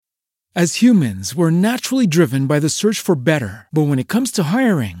As humans, we're naturally driven by the search for better. But when it comes to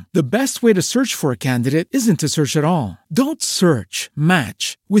hiring, the best way to search for a candidate isn't to search at all. Don't search,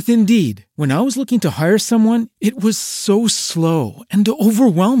 match with Indeed. When I was looking to hire someone, it was so slow and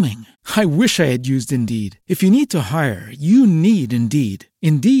overwhelming. I wish I had used Indeed. If you need to hire, you need Indeed.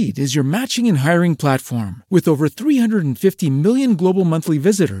 Indeed is your matching and hiring platform with over 350 million global monthly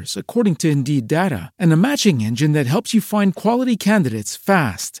visitors, according to Indeed data, and a matching engine that helps you find quality candidates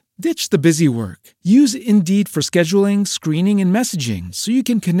fast. Ditch the busy work. Use Indeed for scheduling, screening, and messaging so you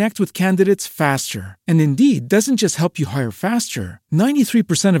can connect with candidates faster. And Indeed doesn't just help you hire faster.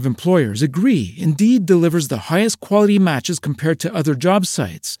 93% of employers agree Indeed delivers the highest quality matches compared to other job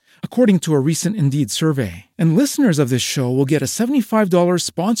sites, according to a recent Indeed survey. And listeners of this show will get a $75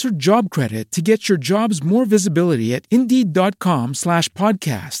 sponsored job credit to get your jobs more visibility at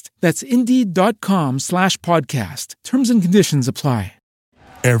Indeed.com/podcast. That's Indeed.com/podcast. Terms and conditions apply.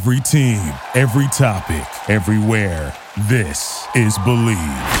 Every team, every topic, everywhere. This is Believe.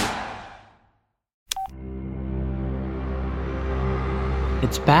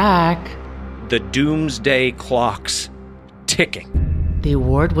 It's back. The doomsday clock's ticking. The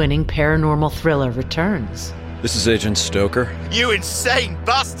award-winning paranormal thriller returns. This is Agent Stoker. You insane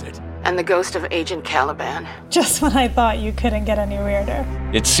bastard! And the ghost of Agent Caliban. Just when I thought you couldn't get any weirder.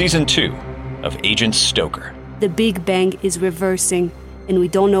 It's season 2 of Agent Stoker. The Big Bang is reversing, and we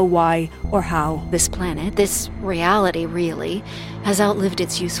don't know why or how. This planet, this reality really, has outlived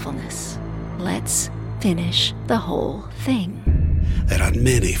its usefulness. Let's finish the whole thing. There are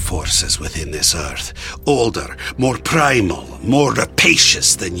many forces within this earth, older, more primal, more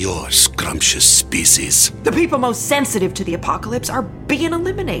rapacious than your scrumptious species. The people most sensitive to the apocalypse are being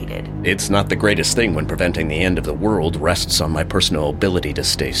eliminated. It's not the greatest thing when preventing the end of the world rests on my personal ability to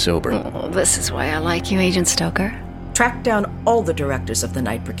stay sober. Oh, this is why I like you, Agent Stoker. Track down all the directors of the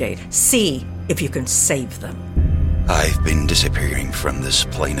Night Brigade. See if you can save them. I've been disappearing from this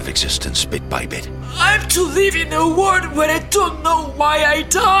plane of existence bit by bit. I'm to live in a world where I don't know why I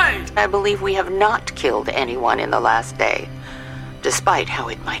died. I believe we have not killed anyone in the last day, despite how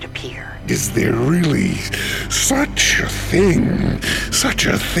it might appear. Is there really such a thing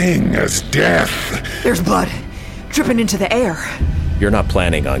as death? There's blood dripping into the air. You're not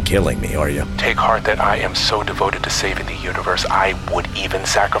planning on killing me, are you? Take heart that I am so devoted to saving the universe, I would even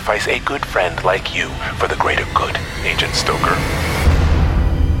sacrifice a good friend like you for the greater good, Agent Stoker.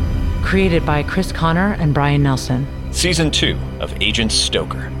 Created by Chris Connor and Brian Nelson. Season 2 of Agent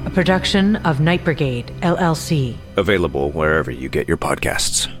Stoker. A production of Night Brigade, LLC. Available wherever you get your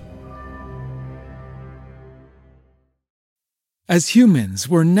podcasts. As humans,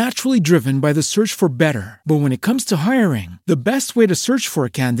 we're naturally driven by the search for better. But when it comes to hiring, the best way to search for a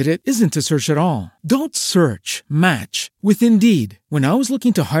candidate isn't to search at all. Don't search, match with Indeed. When I was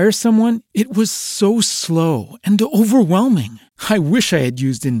looking to hire someone, it was so slow and overwhelming. I wish I had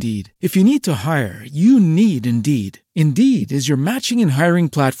used Indeed. If you need to hire, you need Indeed. Indeed is your matching and hiring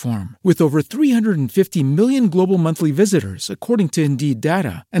platform with over 350 million global monthly visitors, according to Indeed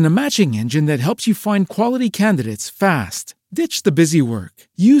data, and a matching engine that helps you find quality candidates fast. Ditch the busy work.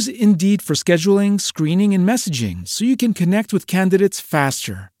 Use Indeed for scheduling, screening, and messaging so you can connect with candidates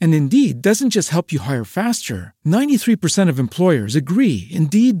faster. And Indeed doesn't just help you hire faster. 93% of employers agree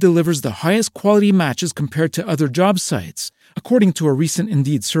Indeed delivers the highest quality matches compared to other job sites, according to a recent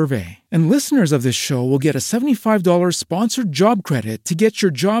Indeed survey. And listeners of this show will get a $75 sponsored job credit to get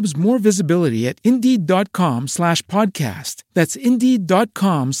your jobs more visibility at Indeed.com/podcast. That's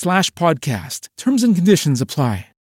Indeed.com/podcast. Terms and conditions apply.